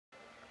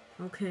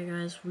Okay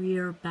guys, we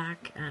are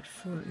back at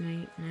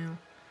Fortnite now.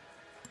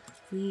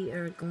 We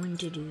are going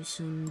to do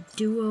some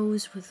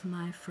duos with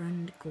my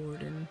friend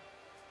Gordon.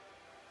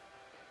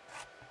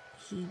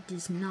 He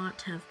does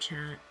not have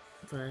chat,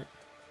 but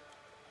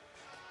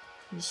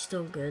he's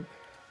still good.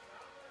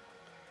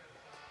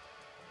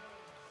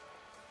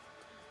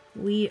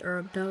 We are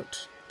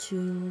about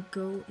to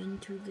go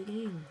into the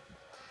game.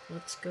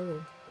 Let's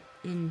go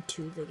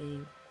into the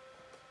game.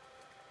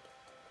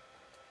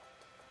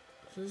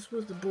 So this is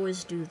what the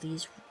boys do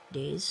these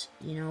days,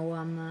 you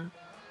know.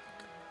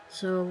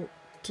 So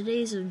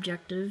today's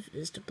objective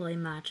is to play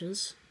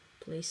matches,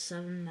 play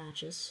 7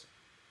 matches,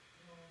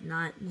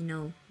 not, you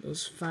know,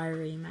 those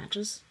fiery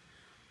matches,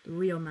 the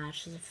real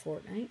matches of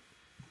Fortnite.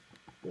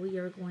 We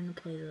are going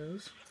to play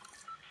those,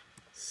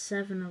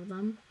 7 of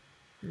them,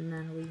 and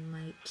then we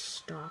might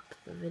stop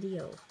the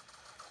video.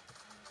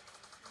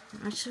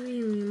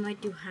 Actually, we might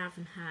do half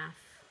and half.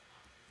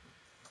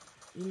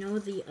 You know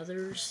the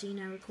other scene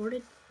I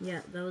recorded?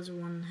 Yeah, that was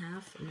 1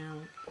 half. Now,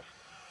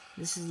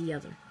 this is the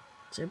other.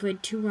 So I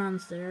played 2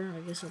 rounds there. I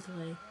guess I'll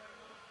play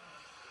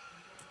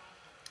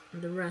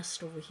the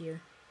rest over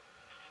here.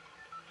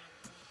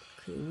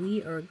 Okay,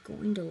 we are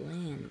going to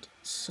land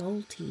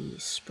Salty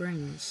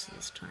Springs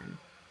this time.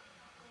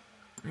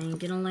 I'm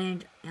gonna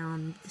land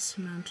on this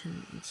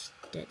mountain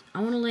instead. I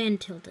want to land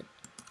tilted.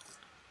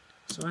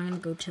 So I'm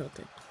gonna go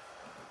tilted.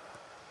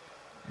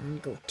 I'm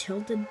gonna go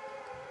tilted.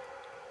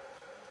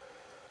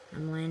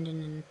 I'm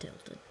landing in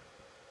tilted.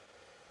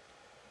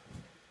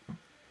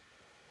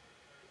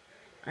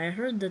 I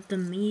heard that the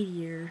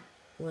meteor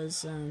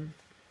was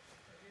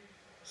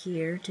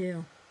here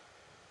too.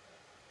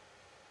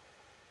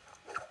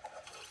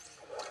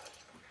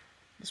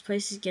 This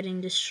place is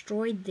getting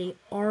destroyed. They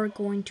are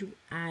going to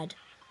add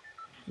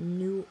a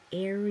new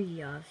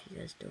area, if you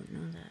guys don't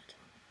know that.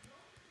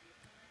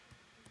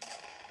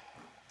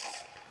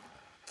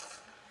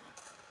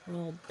 We're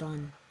all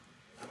done.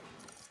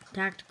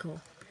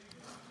 Tactical.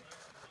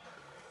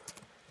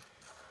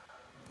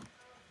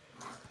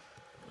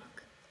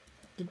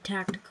 Did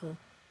tactical.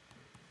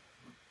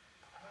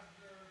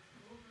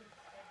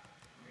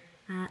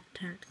 At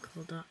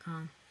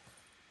tactical.com.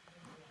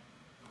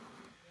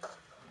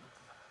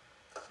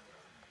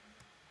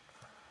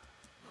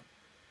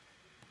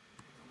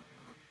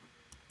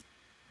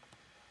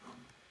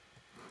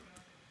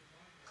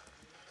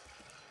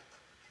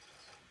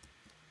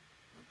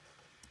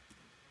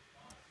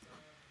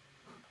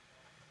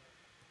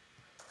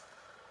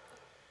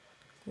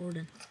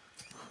 Gordon.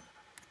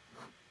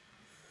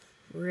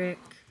 Rick.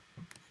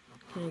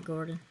 Okay,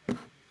 Gordon.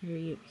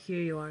 Here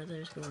you are.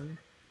 There's Gordon.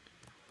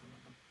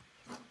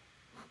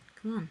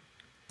 Come on.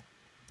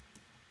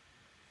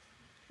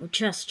 Oh,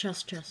 chest.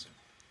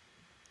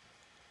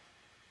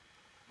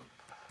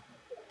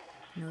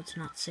 No, it's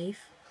not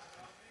safe.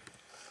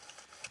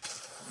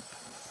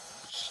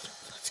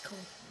 Let's go.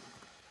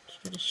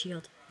 Just get a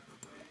shield.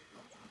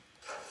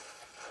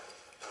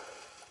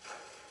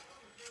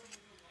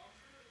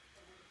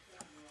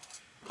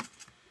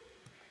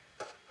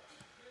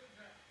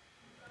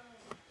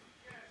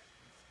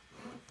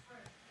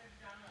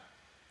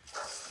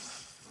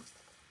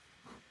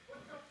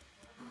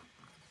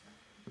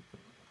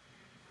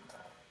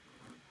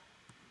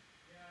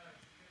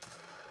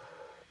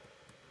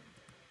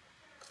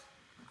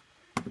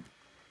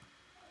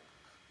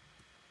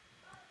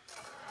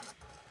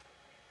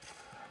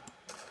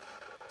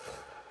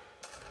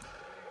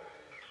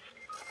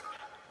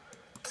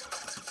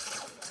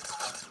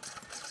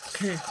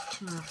 Okay.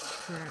 Oh,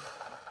 crap.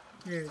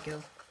 There we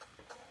go.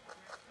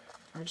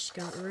 I just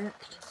got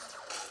wrecked.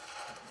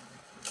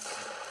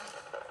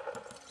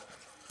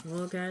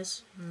 Well,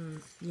 guys,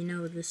 you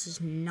know this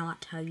is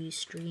not how you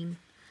stream.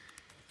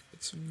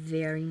 It's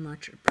very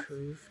much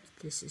approved.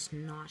 This is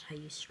not how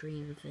you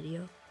stream a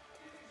video.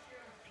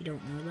 If you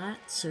don't know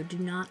that, so do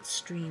not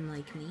stream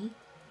like me.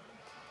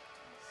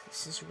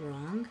 This is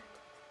wrong.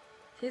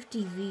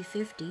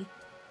 50v50.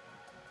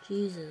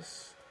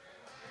 Jesus.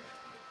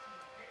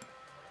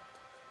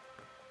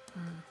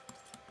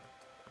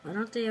 Why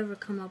don't they ever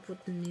come up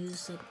with the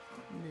news that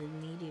the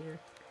meteor,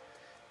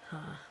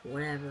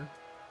 whatever.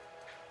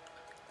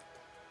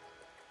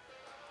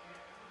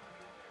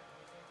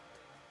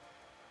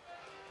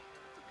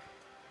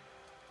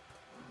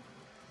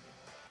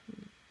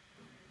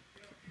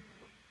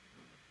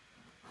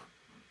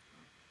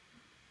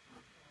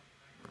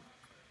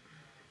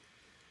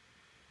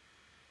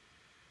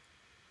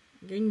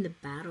 I'm getting the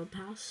battle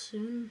pass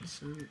soon,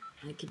 so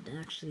I could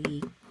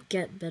actually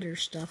get better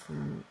stuff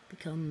and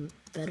become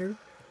better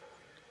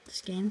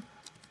this game.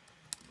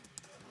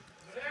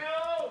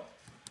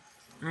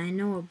 I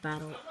know the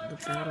battle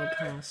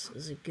pass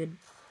is a good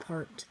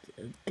part,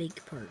 a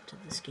big part to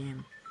this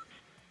game.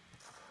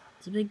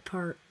 It's a big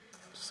part,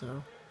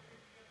 so.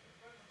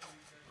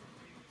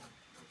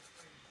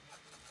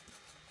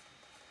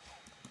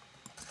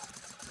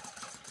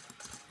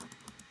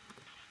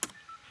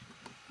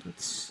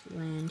 Let's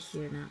land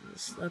here now.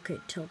 Okay,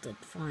 tilted,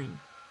 fine.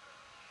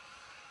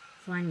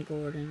 Fine,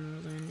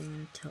 Gordon, we're landing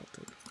in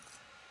tilted.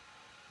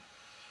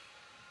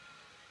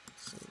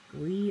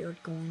 we are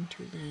going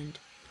to land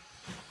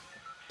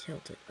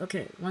tilted.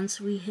 Okay, once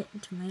we hit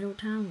Tomato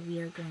Town, we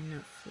are going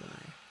to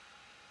fly.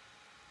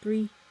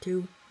 3,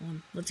 2,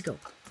 1, let's go.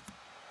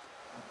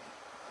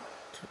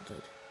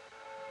 Tilted.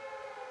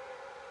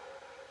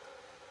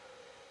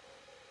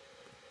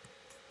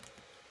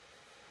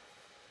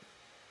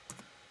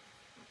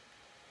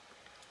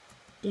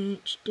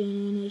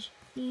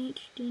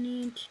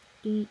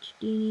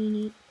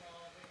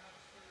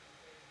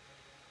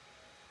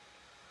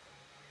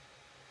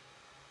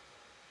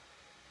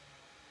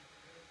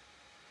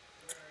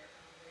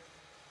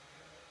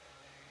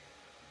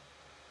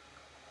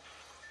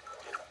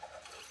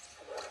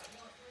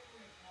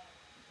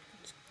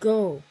 Let's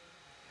go.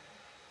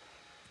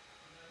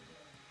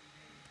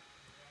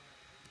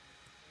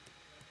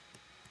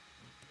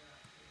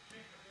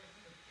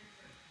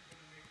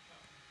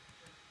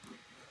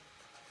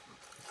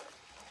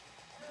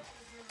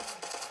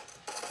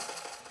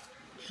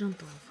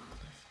 Jump off a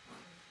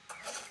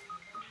cliff.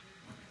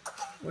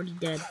 Already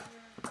dead.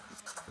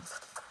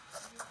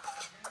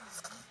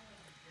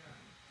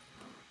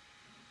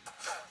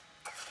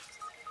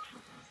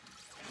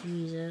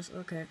 Jesus,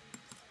 okay.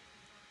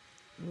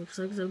 Looks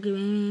like the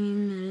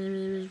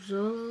game is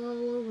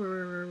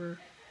over.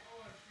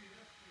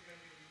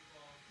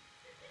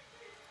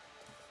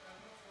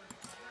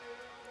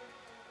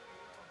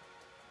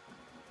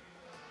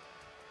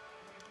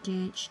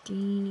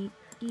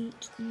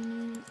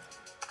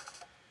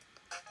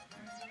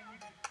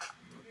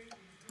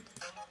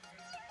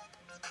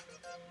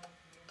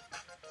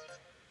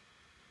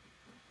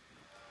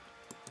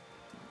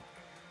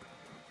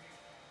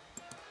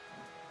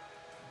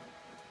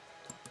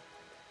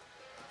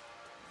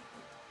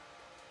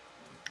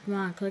 Come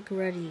on, click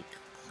ready.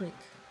 Click.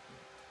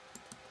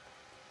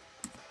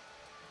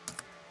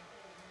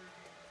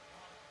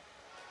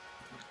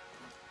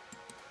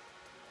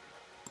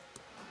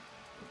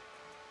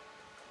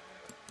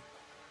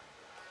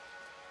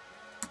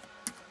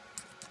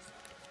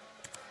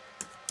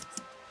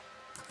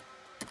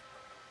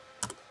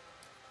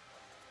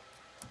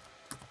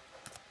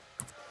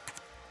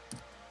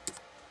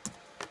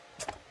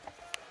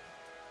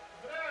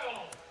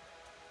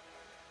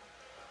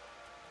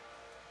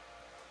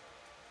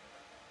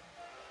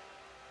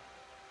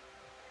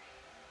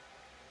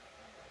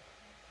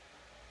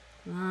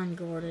 Come on,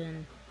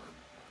 Gordon.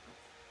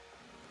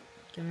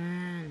 Come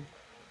on.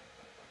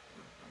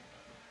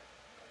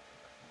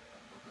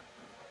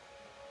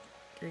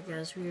 Okay,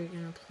 guys, we are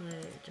gonna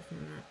play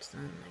different maps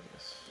then, I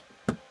guess.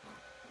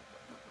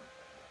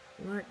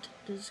 What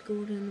does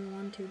Gordon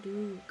want to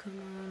do? Come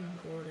on,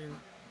 Gordon.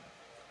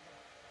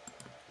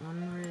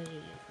 I'm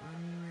ready.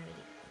 I'm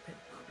ready. Okay,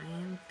 I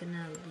am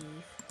gonna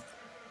leave.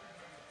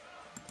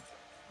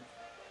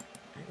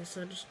 I guess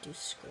I'll just do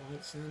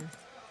squads then.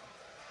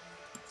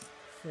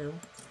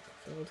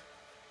 Filled.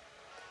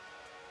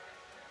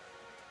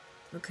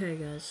 Okay,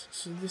 guys,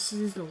 so this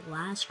is the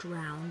last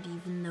round,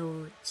 even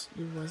though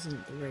it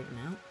wasn't the right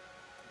amount.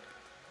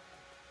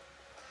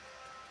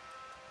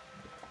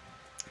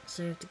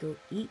 So I have to go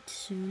eat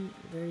soon,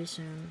 very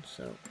soon,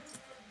 so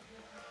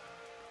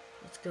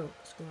let's go,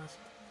 guys.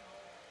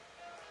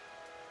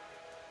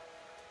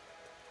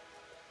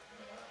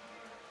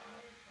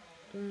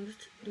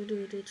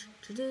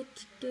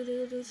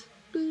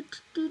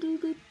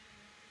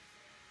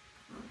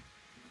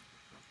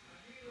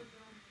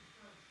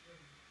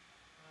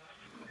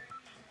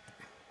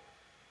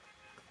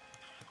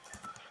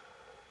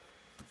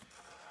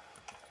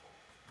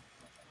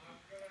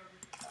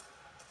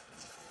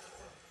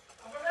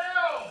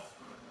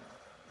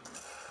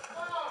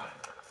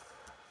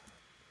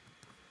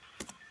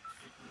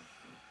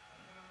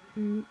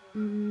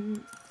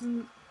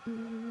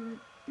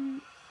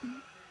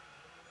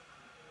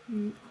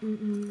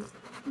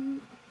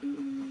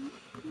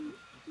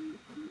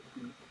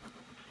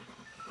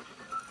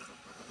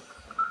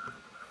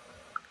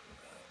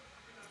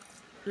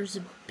 There's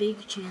a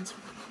big chance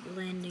of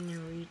landing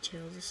in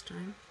retail this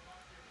time.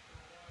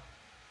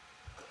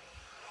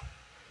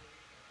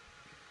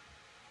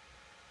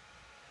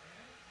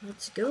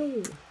 Let's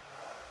go!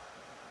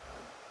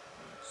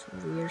 So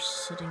we are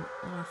setting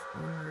off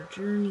on our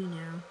journey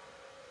now.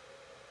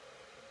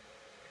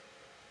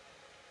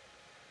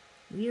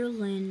 We are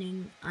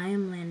landing, I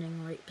am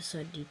landing right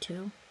beside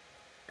detail.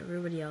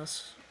 Everybody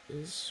else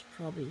is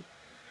probably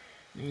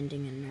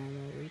landing in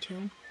normal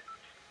retail.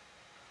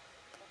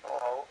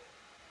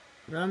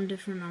 But I'm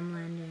different, I'm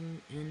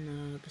landing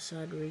in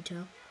beside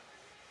retail.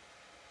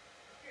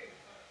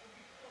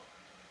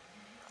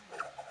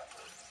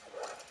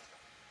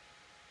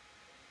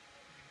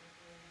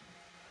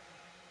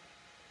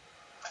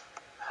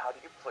 How do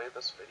you play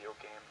this video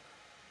game?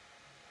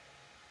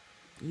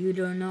 You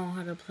don't know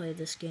how to play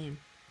this game.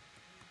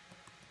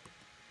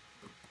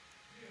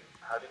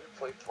 How do you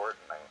play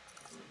Fortnite?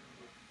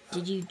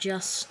 Did you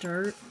just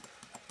start?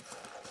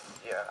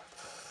 Yeah.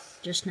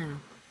 Just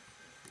now?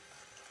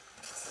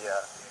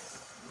 Yeah.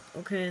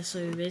 Okay, so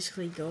you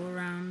basically go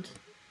around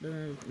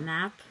the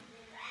map.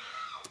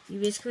 You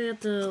basically have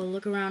to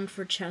look around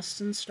for chests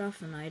and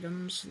stuff and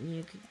items, and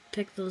you can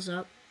pick those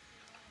up.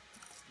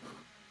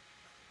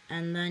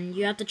 And then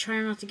you have to try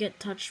not to get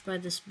touched by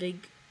this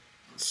big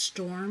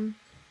storm,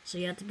 so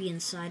you have to be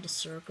inside a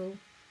circle.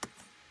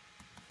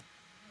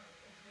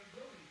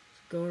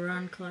 Go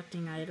around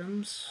collecting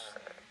items.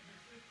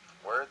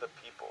 Where are the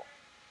people?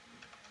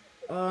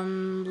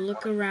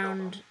 Look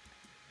around.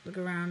 Look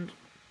around.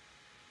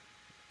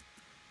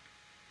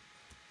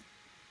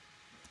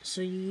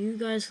 So you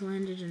guys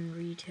landed in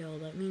retail.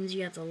 That means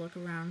you have to look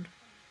around.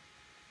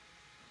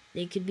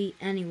 They could be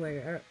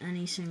anywhere, or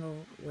any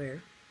single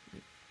where.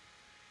 Like,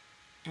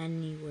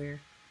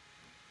 anywhere.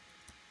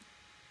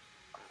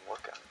 I'm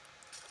looking.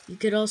 You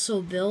could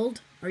also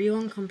build. Are you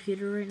on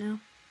computer right now?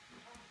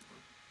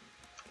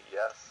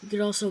 Yes. You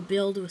could also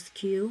build with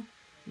Q.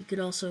 You could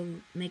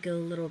also make a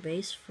little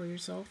base for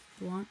yourself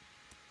if you want.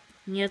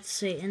 And you have to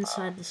stay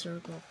inside the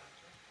circle.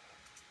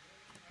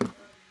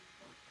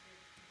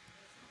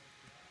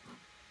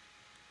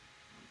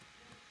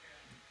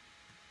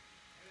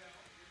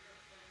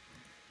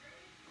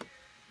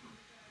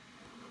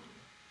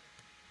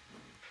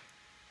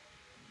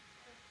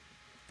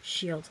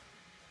 Shield.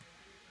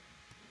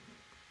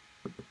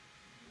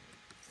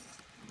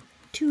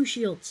 2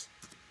 shields.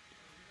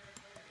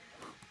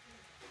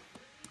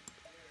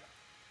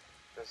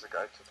 There's a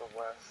guy to the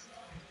west.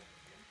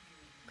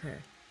 Okay.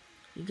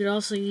 You could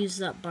also use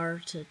that bar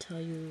to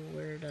tell you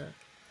where to...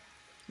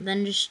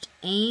 Then just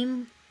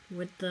aim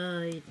with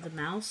the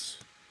mouse.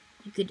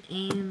 You could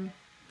aim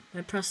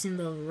by pressing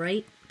the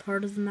right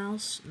part of the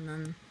mouse, and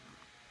then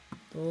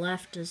the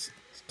left is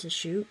to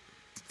shoot.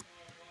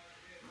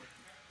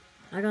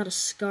 I got a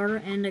scar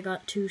and I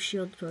got 2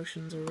 shield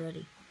potions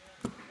already.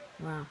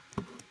 Wow.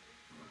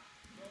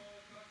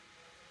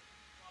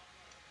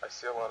 I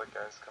see a lot of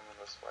guys coming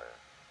this way.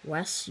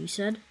 West, you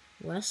said?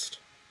 West?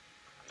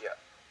 Yeah.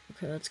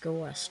 Okay, let's go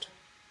west.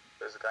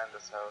 There's a guy in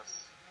this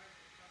house.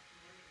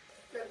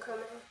 They're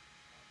coming.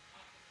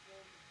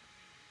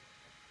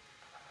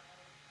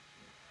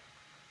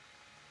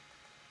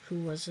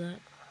 Who was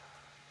that?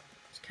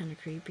 It's kind of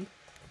creepy.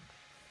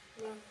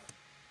 Yeah.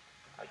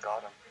 I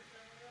got him.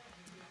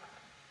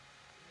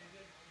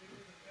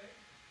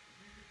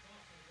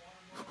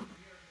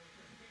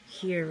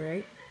 Here,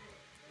 right?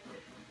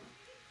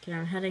 Okay,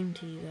 I'm heading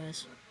to you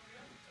guys.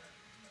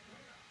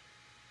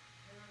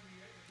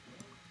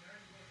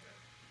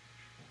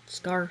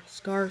 Scar,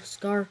 Scar,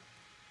 Scar.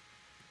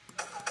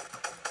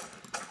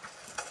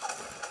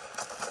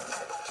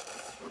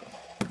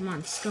 Come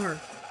on, Scar.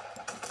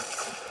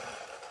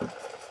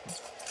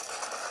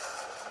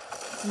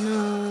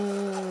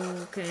 No.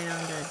 Okay,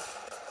 I'm dead.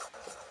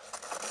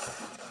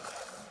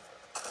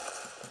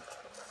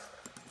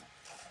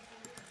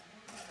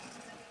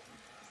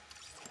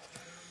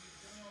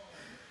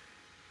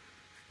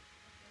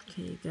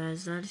 Okay,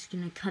 guys, that is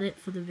gonna cut it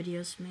for the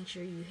video. So make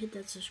sure you hit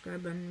that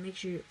subscribe button. Make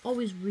sure you're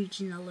always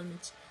reaching the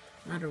limits,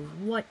 no matter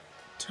what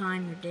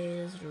time your day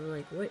is, or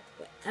like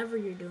whatever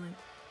you're doing.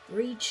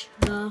 Reach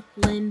the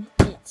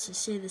limits. I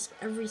say this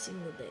every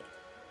single day.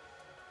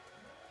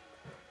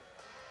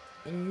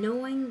 And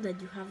knowing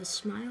that you have a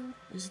smile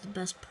is the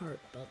best part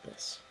about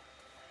this.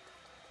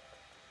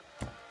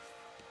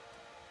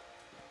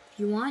 If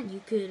you want,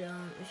 you could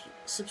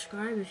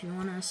subscribe if you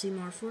want to see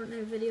more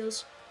Fortnite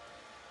videos.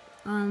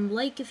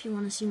 Like if you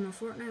want to see more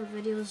Fortnite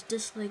videos.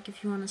 Dislike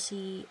if you want to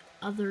see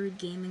other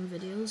gaming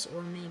videos,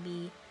 or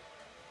maybe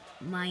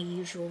my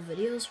usual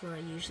videos where I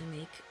usually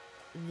make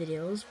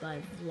videos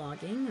by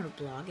vlogging or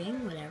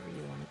blogging, whatever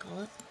you want to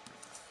call it.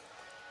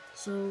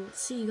 So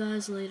see you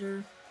guys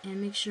later,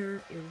 and make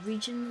sure you're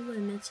reaching the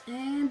limits,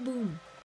 and boom.